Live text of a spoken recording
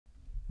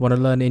Want to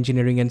learn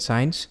engineering and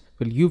science?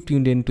 Well, you've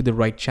tuned in to the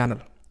right channel.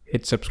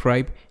 Hit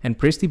subscribe and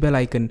press the bell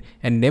icon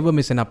and never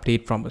miss an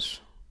update from us.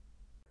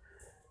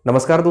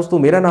 नमस्कार दोस्तों,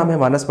 मेरा नाम है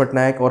मानस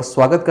पटनायक और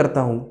स्वागत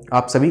करता हूं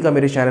आप सभी का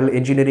मेरे चैनल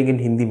इंजीनियरिंग इन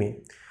हिंदी में।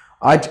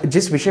 आज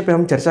जिस विषय पे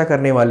हम चर्चा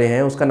करने वाले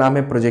हैं उसका नाम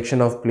है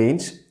प्रोजेक्शन ऑफ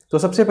प्लेन्स। तो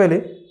सबसे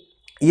पहले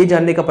ये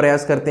जानने का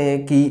प्रयास करते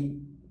हैं कि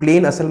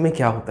प्लेन असल में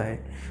क्या होता है।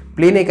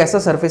 प्लेन एक ऐसा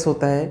सरफेस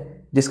होता है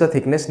जिसका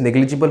थिकनेस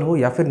नेग्लिजिबल हो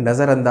या फिर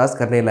नज़रअंदाज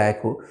करने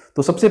लायक हो।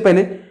 तो सबसे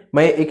पहले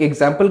मैं एक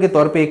एग्जाम्पल के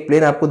तौर पे एक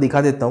प्लेन आपको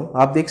दिखा देता हूँ।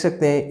 आप देख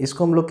सकते हैं,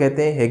 इसको हम लोग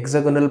कहते हैं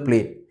हेक्सागोनल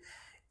प्लेन।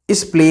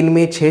 इस प्लेन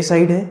में 6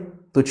 साइड है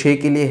तो 6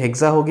 के लिए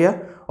हेक्सा हो गया,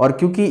 और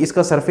क्योंकि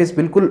इसका सरफेस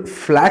बिल्कुल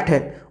फ्लैट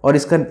है और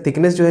इसका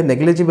थिकनेस जो है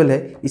नेग्लिजिबल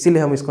है,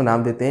 इसीलिए हम इसको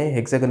नाम देते हैं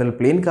हेक्सागोनल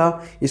प्लेन का।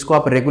 इसको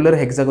आप रेगुलर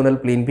हेक्सागोनल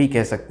प्लेन भी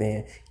कह सकते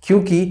हैं,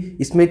 क्योंकि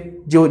इसमें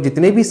जो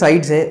जितने भी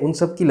साइड्स हैं उन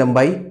सब की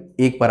लंबाई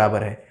एक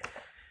बराबर है।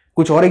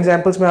 कुछ और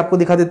एग्जांपल्स मैं आपको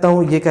दिखा देता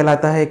हूं। ये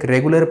कहलाता है एक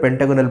रेगुलर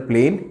पेंटागोनल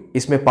प्लेन।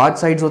 इसमें 5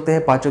 साइड्स होते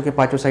हैं, पांचों के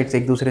पांचों साइड्स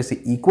एक दूसरे से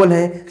इक्वल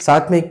हैं।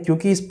 साथ में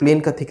क्योंकि इस प्लेन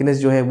का थिकनेस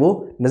जो है वो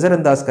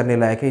नज़रअंदाज करने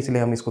लायक है,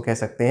 इसलिए हम इसको कह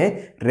सकते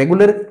हैं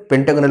रेगुलर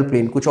पेंटागोनल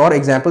प्लेन। कुछ और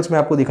एग्जाम्पल्स मैं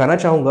आपको दिखाना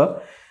चाहूँगा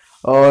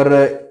और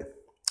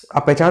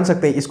आप पहचान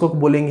सकते हैं, इसको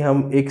बोलेंगे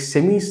हम एक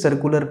सेमी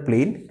सर्कुलर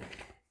प्लेन।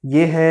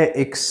 ये है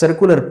एक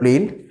सर्कुलर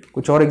प्लेन।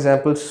 कुछ और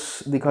एग्जाम्पल्स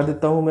दिखा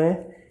देता हूँ मैं।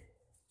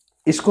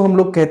 इसको हम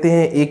लोग कहते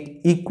हैं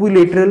एक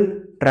इक्विलेटरल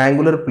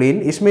ट्रायंगुलर प्लेन।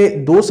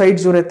 इसमें 2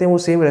 साइड्स जो रहते हैं वो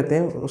सेम रहते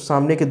हैं,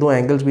 सामने के 2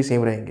 एंगल्स भी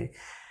सेम रहेंगे।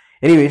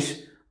 एनीवेज,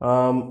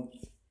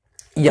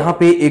 यहाँ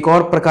पे एक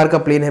और प्रकार का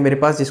प्लेन है मेरे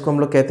पास जिसको हम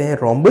लोग कहते हैं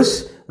रोम्बस।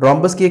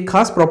 रोम्बस की एक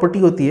खास प्रॉपर्टी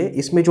होती है,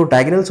 इसमें जो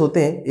डायगोनल्स होते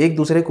हैं एक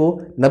दूसरे को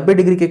 90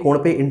 डिग्री के कोण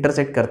पे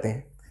इंटरसेक्ट करते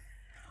हैं।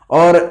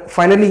 और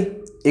फाइनली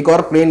एक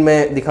और प्लेन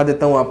मैं दिखा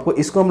देता हूँ आपको,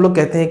 इसको हम लोग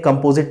कहते हैं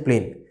कंपोजिट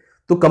प्लेन।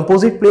 तो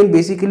कंपोजिट प्लेन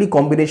बेसिकली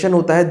कॉम्बिनेशन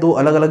होता है 2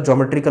 अलग अलग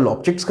ज्योमेट्रिकल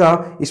ऑब्जेक्ट्स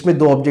का। इसमें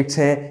 2 ऑब्जेक्ट्स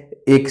हैं,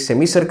 एक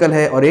सेमी सर्कल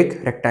है और एक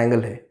रेक्टेंगल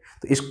है।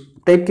 तो इस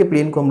टाइप के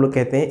प्लेन को हम लोग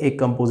कहते हैं एक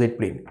कंपोजिट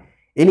प्लेन।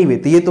 एनीवे,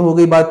 तो ये तो हो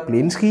गई बात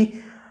प्लेन्स की।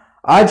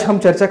 आज हम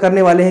चर्चा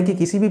करने वाले हैं कि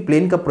किसी भी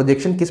प्लेन का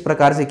प्रोजेक्शन किस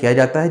प्रकार से किया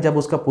जाता है जब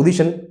उसका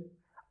पोजीशन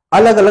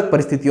अलग अलग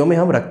परिस्थितियों में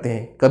हम रखते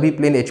हैं। कभी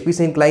प्लेन एचपी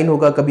से इंक्लाइन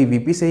होगा, कभी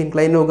वीपी से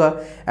इंक्लाइन होगा।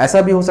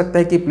 ऐसा भी हो सकता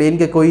है कि प्लेन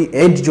के कोई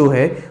एज जो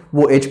है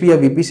वो एचपी या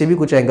वीपी से भी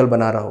कुछ एंगल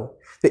बना रहा हो।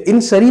 तो इन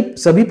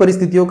सभी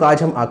परिस्थितियों का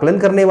आज हम आकलन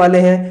करने वाले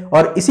हैं,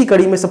 और इसी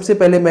कड़ी में सबसे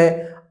पहले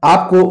मैं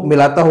आपको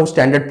मिलाता हूं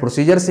स्टैंडर्ड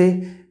प्रोसीजर से।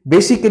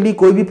 बेसिकली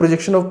कोई भी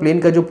प्रोजेक्शन ऑफ प्लेन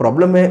का जो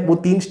प्रॉब्लम है वो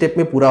 3 स्टेप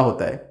में पूरा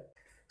होता है।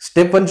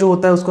 स्टेप 1 जो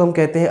होता है उसको हम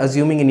कहते हैं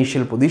अज्यूमिंग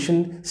इनिशियल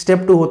पोजीशन।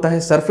 स्टेप 2 होता है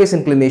सरफेस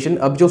इंक्लिनेशन।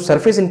 अब जो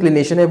सरफेस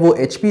इंक्लिनेशन है वो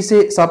एचपी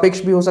से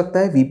सापेक्ष भी हो सकता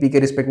है, वीपी के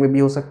रिस्पेक्ट में भी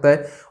हो सकता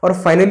है। और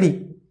फाइनली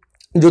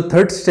जो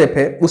 3rd स्टेप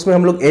है उसमें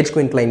हम लोग एज को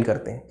इंक्लाइन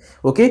करते हैं।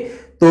 ओके,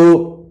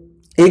 तो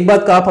एक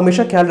बात का आप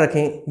हमेशा ख्याल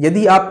रखें,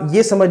 यदि आप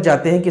ये समझ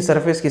जाते हैं कि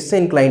सरफेस किससे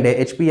इंक्लाइंड है,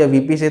 एचपी या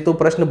वीपी से, तो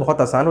प्रश्न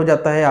बहुत आसान हो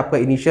जाता है आपका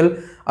इनिशियल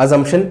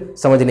अजम्पशन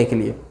समझने के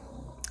लिए।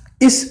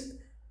 इस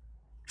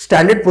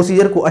स्टैंडर्ड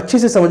प्रोसीजर को अच्छे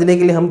से समझने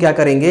के लिए हम क्या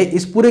करेंगे,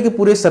 इस पूरे के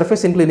पूरे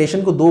सरफेस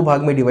इंक्लिनेशन को 2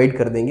 भाग में डिवाइड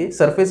कर देंगे।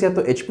 सरफेस या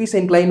तो एचपी से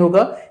इंक्लाइन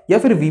होगा या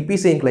फिर वीपी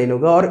से इंक्लाइन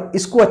होगा। और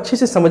इसको अच्छे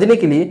से समझने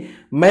के लिए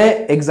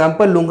मैं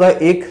एग्जांपल लूंगा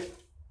एक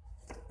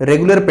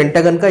रेगुलर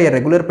पेंटागन का या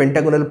रेगुलर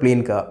पेंटागोनल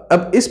प्लेन का।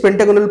 अब इस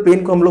पेंटागोनल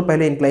प्लेन को हम लोग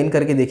पहले इंक्लाइन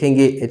करके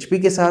देखेंगे एचपी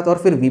के साथ और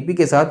फिर वीपी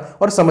के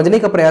साथ, और समझने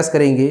का प्रयास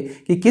करेंगे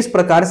कि किस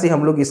प्रकार से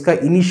हम लोग इसका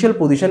इनिशियल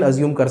पोजीशन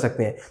अज्यूम कर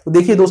सकते हैं। तो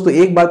देखिए दोस्तों,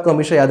 एक बात को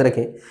हमेशा याद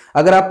रखें,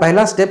 अगर आप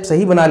पहला स्टेप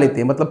सही बना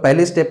लेते हैं, मतलब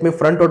पहले स्टेप में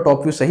फ्रंट और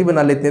टॉप व्यू सही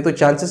बना लेते हैं, तो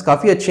चांसेस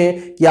काफी अच्छे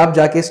हैं कि आप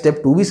जाके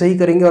स्टेप 2 भी सही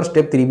करेंगे और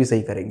स्टेप 3 भी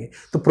सही करेंगे।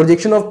 तो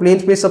प्रोजेक्शन ऑफ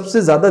प्लेन्स में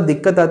सबसे ज्यादा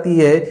दिक्कत आती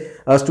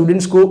है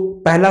स्टूडेंट्स को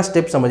पहला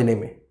स्टेप समझने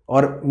में।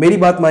 और मेरी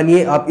बात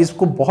मानिए, आप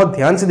इसको बहुत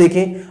ध्यान से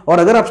देखें, और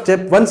अगर आप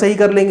स्टेप 1 सही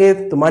कर लेंगे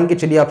तो मान के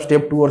चलिए आप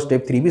स्टेप 2 और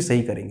स्टेप 3 भी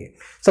सही करेंगे।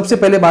 सबसे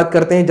पहले बात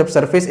करते हैं, जब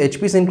सरफेस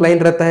एचपी से इंक्लाइन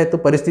रहता है तो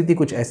परिस्थिति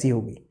कुछ ऐसी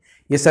होगी।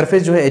 ये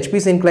सरफेस जो है एचपी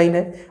से इंक्लाइन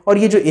है, और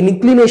ये जो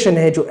इंक्लिनेशन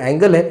है, जो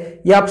एंगल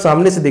है, ये आप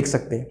सामने से देख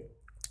सकते हैं।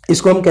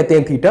 इसको हम कहते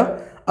हैं थीटा।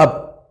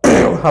 अब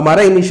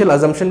हमारा इनिशियल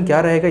अजम्पशन क्या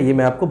रहेगा ये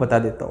मैं आपको बता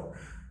देता हूं।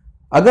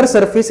 अगर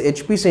सरफेस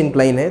एचपी से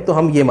इंक्लाइन है तो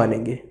हम ये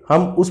मानेंगे,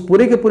 हम उस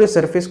पूरे के पूरे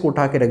सरफेस को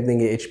उठा के रख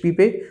देंगे एचपी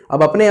पे।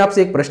 अब अपने आप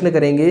से एक प्रश्न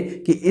करेंगे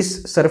कि इस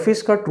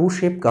सरफेस का ट्रू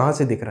शेप कहां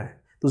से दिख रहा है।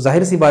 तो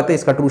जाहिर सी बात है,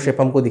 इसका ट्रू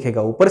शेप हमको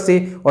दिखेगा ऊपर से,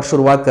 और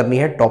शुरुआत करनी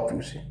है टॉप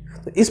व्यू से।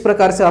 तो इस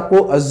प्रकार से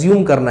आपको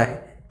अज्यूम करना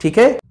है, ठीक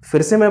है।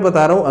 फिर से मैं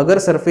बता रहा हूं, अगर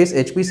सरफेस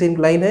एचपी से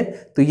इंक्लाइन है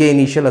तो ये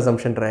इनिशियल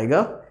अजम्पशन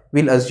रहेगा,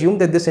 will assume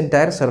that this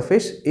entire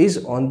surface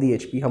is on the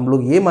HP. हम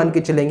लोग ये मान के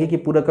चलेंगे कि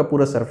पूरा का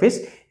पूरा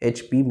सरफेस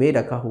एचपी में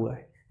रखा हुआ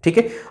है, ठीक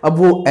है। अब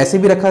वो ऐसे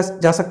भी रखा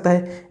जा सकता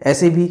है,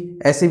 ऐसे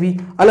भी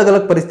अलग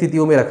अलग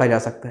परिस्थितियों में रखा जा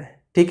सकता है,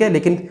 ठीक है।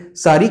 लेकिन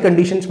सारी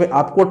कंडीशंस में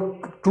आपको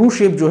ट्रू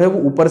शेप जो है वो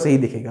ऊपर से ही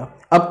दिखेगा।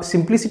 अब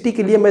सिंप्लिसिटी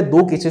के लिए मैं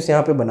 2 केसेस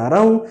यहां पे बना रहा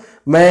हूं।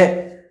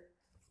 मैं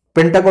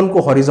पेंटागन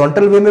को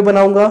हॉरिजॉन्टल वे में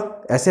बनाऊंगा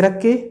ऐसे रख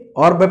के,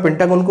 और मैं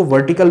पेंटागन को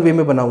वर्टिकल वे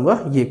में बनाऊंगा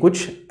ये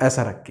कुछ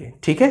ऐसा रख के,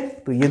 ठीक है।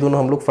 तो ये दोनों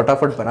हम लोग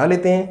फटाफट बना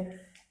लेते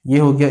हैं। ये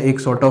हो गया एक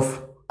सॉर्ट ऑफ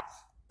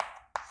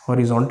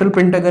हॉरिजॉन्टल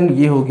पेंटागन,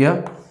 ये हो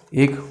गया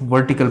एक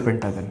वर्टिकल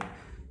पेंटागन।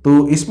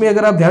 तो इसमें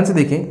अगर आप ध्यान से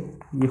देखें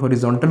ये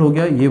हॉरिजॉन्टल हो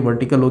गया, ये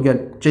वर्टिकल हो गया।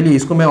 चलिए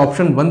इसको मैं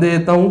ऑप्शन 1 दे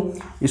देता हूं,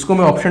 इसको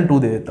मैं ऑप्शन 2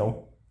 दे देता हूं।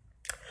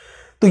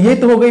 तो ये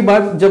तो हो गई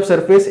बात जब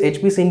सरफेस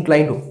एचपी से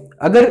इंक्लाइंड हो।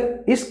 अगर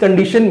इस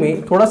कंडीशन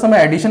में थोड़ा सा मैं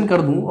एडिशन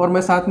कर दूं और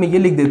मैं साथ में ये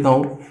लिख देता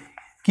हूं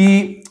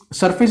कि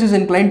surface is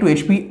inclined to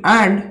HP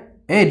and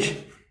as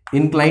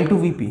inclined to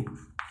VP.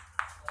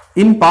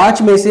 इन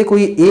 5 में से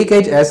कोई एक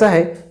एज ऐसा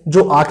है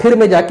जो आखिर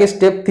में जाके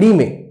स्टेप 3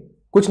 में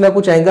कुछ ना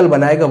कुछ एंगल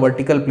बनाएगा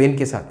वर्टिकल प्लेन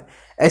के साथ।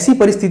 ऐसी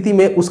परिस्थिति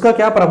में उसका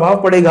क्या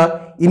प्रभाव पड़ेगा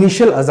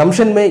इनिशियल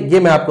अजम्पशन में, ये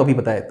मैं आपको अभी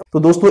बताया था। तो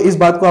दोस्तों इस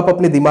बात को आप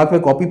अपने दिमाग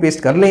में कॉपी पेस्ट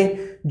कर लें।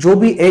 जो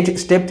भी एज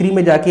स्टेप 3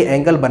 में जाके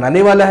एंगल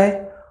बनाने वाला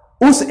है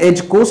उस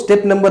एज को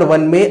स्टेप नंबर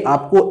 1 में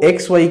आपको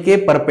एक्स वाई के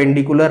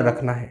परपेंडिकुलर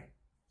रखना है।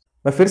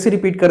 मैं फिर से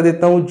रिपीट कर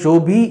देता हूं, जो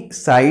भी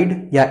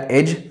साइड या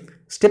एज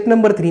स्टेप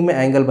नंबर 3 में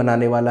एंगल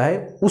बनाने वाला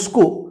है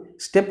उसको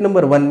स्टेप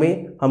नंबर 1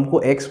 में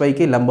हमको एक्स वाई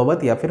के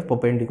लंबवत या फिर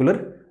परपेंडिकुलर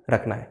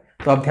रखना है।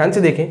 तो आप ध्यान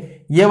से देखें,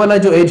 ये वाला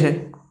जो एज है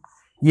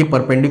ये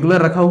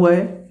परपेंडिकुलर रखा हुआ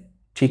है,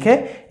 ठीक है,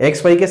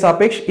 एक्स वाई के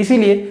सापेक्ष।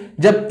 इसीलिए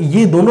जब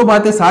ये दोनों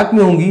बातें साथ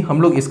में होंगी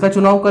हम लोग इसका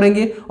चुनाव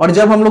करेंगे, और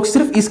जब हम लोग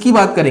सिर्फ इसकी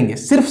बात करेंगे,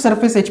 सिर्फ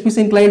सरफेस एचपी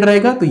से इंक्लाइंड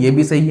रहेगा, तो ये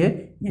भी सही है,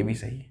 ये भी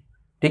सही है,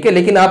 ठीक है।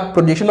 लेकिन आप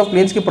प्रोजेक्शन ऑफ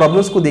प्लेन्स के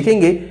प्रॉब्लम्स को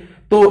देखेंगे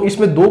तो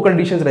इसमें 2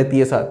 कंडीशंस रहती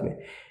है साथ में।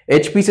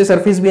 एचपी से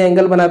सरफेस भी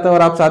एंगल बनाता है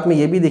और आप साथ में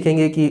ये भी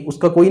देखेंगे कि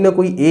उसका कोई ना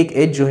कोई एक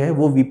एज जो है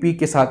वो वीपी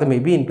के साथ में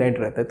भी इंक्लाइंड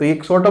रहता है। तो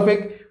एक सॉर्ट ऑफ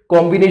एक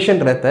कॉम्बिनेशन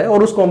रहता है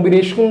और उस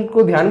कॉम्बिनेशन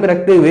को ध्यान में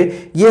रखते हुए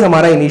ये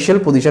हमारा इनिशियल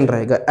पोजीशन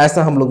रहेगा,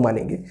 ऐसा हम लोग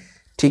मानेंगे,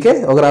 ठीक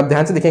है। अगर आप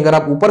ध्यान से देखेंगे, अगर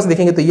आप ऊपर से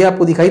देखेंगे तो ये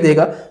आपको दिखाई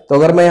देगा। तो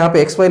अगर मैं यहाँ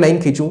पे एक्स वाई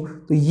लाइन खींचूं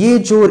तो ये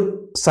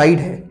जो साइड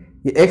है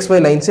ये एक्स वाई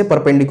लाइन से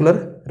परपेंडिकुलर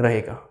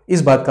रहेगा,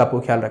 इस बात का आपको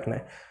ख्याल रखना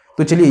है।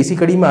 तो चलिए इसी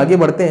कड़ी में आगे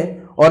बढ़ते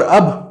हैं और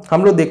अब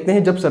हम लोग देखते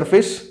हैं जब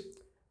सरफेस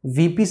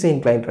वीपी से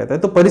इंक्लाइंड रहता है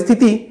तो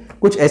परिस्थिति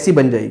कुछ ऐसी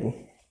बन जाएगी,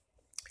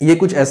 ये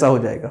कुछ ऐसा हो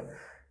जाएगा।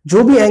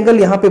 जो भी एंगल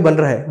यहां पे बन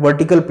रहा है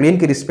वर्टिकल प्लेन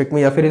के रिस्पेक्ट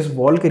में या फिर इस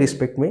वॉल के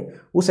रिस्पेक्ट में,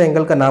 उस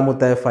एंगल का नाम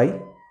होता है फाई।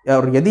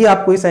 और यदि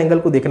आपको इस एंगल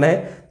को देखना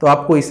है तो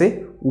आपको इसे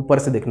ऊपर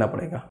से देखना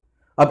पड़ेगा।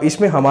 अब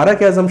इसमें हमारा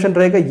क्या असम्पशन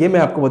रहेगा ये मैं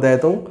आपको बता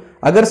देता हूं।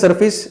 अगर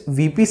सरफेस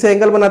वीपी से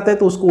एंगल बनाता है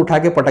तो उसको उठा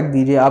के पटक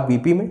दीजिए आप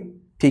वीपी में,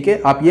 ठीक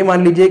है। आप ये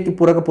मान लीजिए कि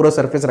पूरा का पूरा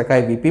सरफेस रखा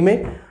है वीपी में।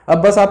 अब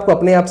बस आपको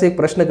अपने आप से एक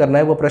प्रश्न करना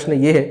है, वो प्रश्न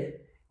ये है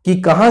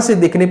कि कहां से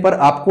देखने पर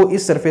आपको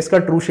इस सरफेस का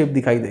ट्रू शेप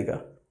दिखाई देगा।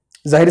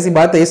 जाहिर सी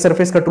बात है इस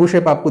सरफेस का ट्रू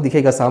शेप आपको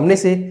दिखेगा सामने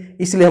से,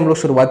 इसलिए हम लोग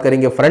शुरुआत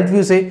करेंगे फ्रंट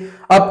व्यू से।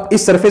 अब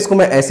इस सरफेस को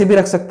मैं ऐसे भी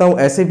रख सकता हूं,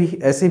 ऐसे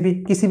भी,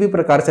 किसी भी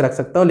प्रकार से रख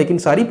सकता हूं, लेकिन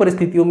सारी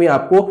परिस्थितियों में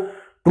आपको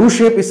ट्रू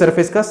शेप इस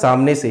सरफेस का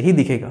सामने से ही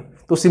दिखेगा।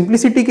 तो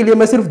सिंप्लिसिटी के लिए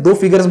मैं सिर्फ 2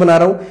 फिगर्स बना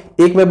रहा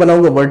हूं, एक मैं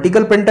बनाऊंगा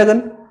वर्टिकल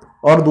पेंटागन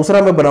और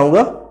दूसरा मैं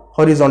बनाऊंगा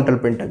हॉरिजॉन्टल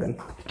पेंटागन,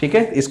 ठीक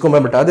है। इसको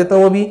मैं बता देता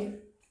हूं अभी।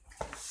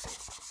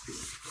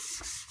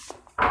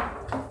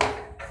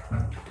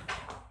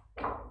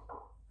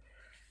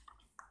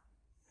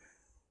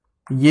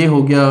 ये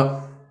हो गया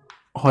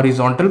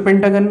हॉरिजॉन्टल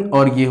पेंटागन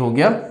और ये हो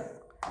गया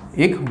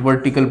एक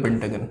वर्टिकल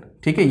पेंटागन,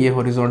 ठीक है। ये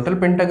हॉरिजॉन्टल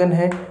पेंटागन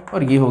है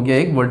और ये हो गया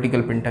एक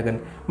वर्टिकल पेंटागन।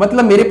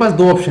 मतलब मेरे पास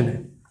 2 ऑप्शन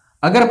है।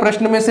 अगर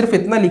प्रश्न में सिर्फ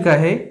इतना लिखा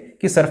है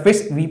कि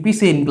सरफेस वीपी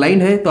से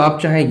इंक्लाइंड है तो आप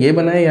चाहे ये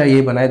बनाए या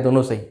ये बनाए,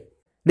 दोनों सही।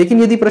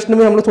 लेकिन यदि प्रश्न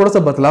में हम लोग थोड़ा सा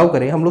बदलाव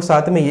करें, हम लोग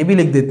साथ में ये भी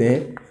लिख देते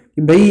हैं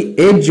कि भाई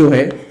एज जो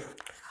है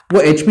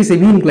वो एचपी से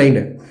भी इंक्लाइंड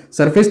है।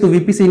 सरफेस तो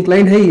वीपी से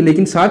इंक्लाइंड है ही,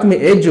 लेकिन साथ में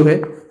एज जो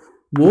है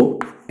वो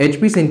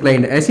एचपी से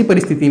इंक्लाइंड है। ऐसी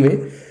परिस्थिति में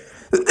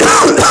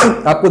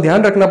आपको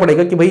ध्यान रखना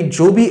पड़ेगा कि भाई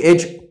जो भी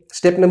एज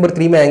स्टेप नंबर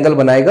 3 में एंगल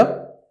बनाएगा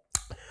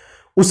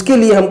उसके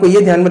लिए हमको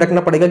ये ध्यान में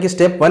रखना पड़ेगा कि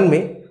स्टेप 1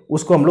 में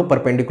उसको हम लोग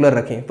परपेंडिकुलर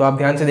रखें। तो आप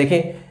ध्यान से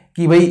देखें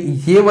कि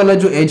भाई ये वाला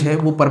जो एज है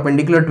वो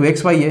परपेंडिकुलर टू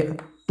एक्स वाई है।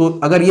 तो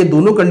अगर ये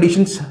दोनों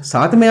कंडीशन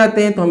साथ में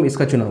आते हैं तो हम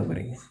इसका चुनाव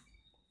करेंगे,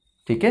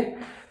 ठीक है।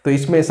 तो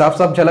इसमें साफ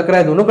साफ झलक रहा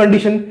है दोनों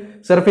कंडीशन।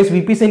 सरफेस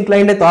वीपी से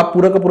इंक्लाइंड है तो आप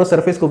पूरा का पूरा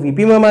सरफेस को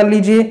वीपी में मान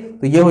लीजिए,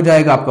 तो ये हो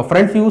जाएगा आपका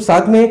फ्रंट व्यू।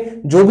 साथ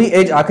में जो भी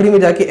एज आखिरी में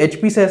जाके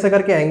एचपी से ऐसा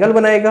करके एंगल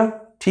बनाएगा,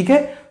 ठीक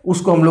है,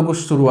 उसको हम लोग को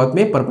शुरुआत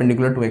में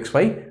परपेंडिकुलर टू एक्स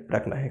वाई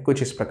रखना है,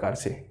 कुछ इस प्रकार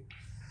से।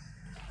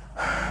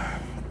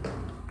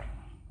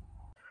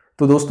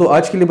 तो दोस्तों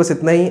आज के लिए बस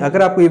इतना ही।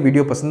 अगर आपको ये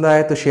वीडियो पसंद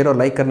आया तो शेयर और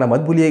लाइक करना मत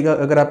भूलिएगा।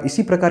 अगर आप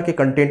इसी प्रकार के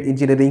कंटेंट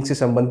इंजीनियरिंग से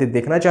संबंधित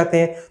देखना चाहते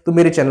हैं तो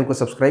मेरे चैनल को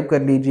सब्सक्राइब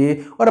कर लीजिए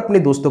और अपने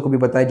दोस्तों को भी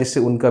बताएं जिससे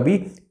उनका भी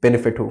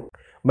बेनिफिट हो।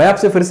 मैं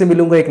आपसे फिर से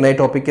मिलूंगा एक नए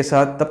टॉपिक के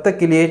साथ। तब तक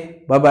के लिए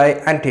bye bye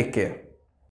and take care.